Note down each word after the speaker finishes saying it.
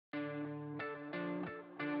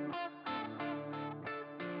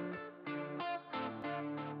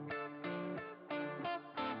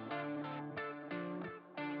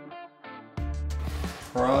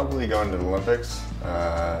Probably going to the Olympics.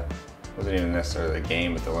 Wasn't even necessarily the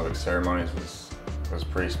game, but the Olympic ceremonies was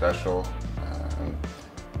pretty special.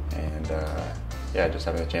 Yeah, just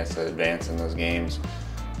having the chance to advance in those games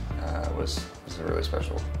was a really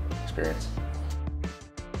special experience.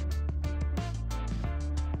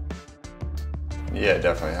 Yeah, it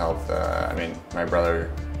definitely helped. I mean, my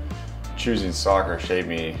brother choosing soccer shaped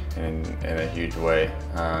me in a huge way.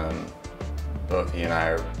 Both he and I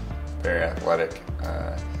are very athletic,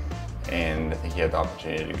 and I think he had the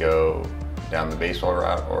opportunity to go down the baseball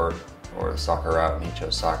route or the soccer route, and he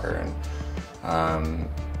chose soccer. And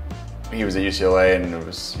he was at UCLA, and it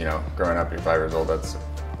was, you know, growing up, you're 5 years old, was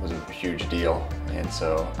a huge deal. And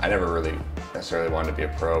so I never really necessarily wanted to be a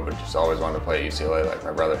pro, but just always wanted to play at UCLA like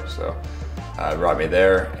my brother. So it brought me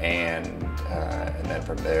there, and then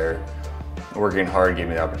from there, working hard gave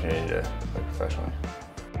me the opportunity to play professionally.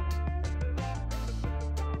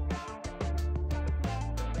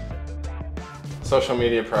 Social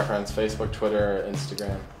media preference, Facebook, Twitter, or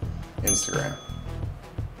Instagram? Instagram.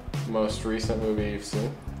 Most recent movie you've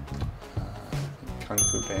seen? Kung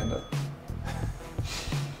Fu Panda.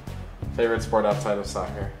 Favorite sport outside of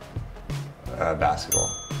soccer? Basketball.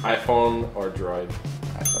 iPhone or Droid?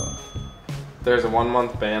 iPhone. There's a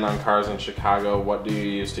 1-month ban on cars in Chicago. What do you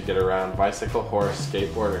use to get around? Bicycle, horse,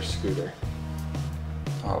 skateboard, or scooter?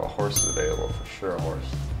 Oh, a horse is available, for sure, a horse.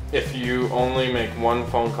 If you only make one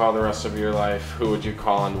phone call the rest of your life, who would you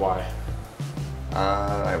call and why?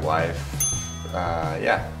 My wife.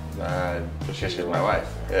 Yeah. She's my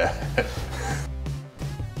wife. Yeah.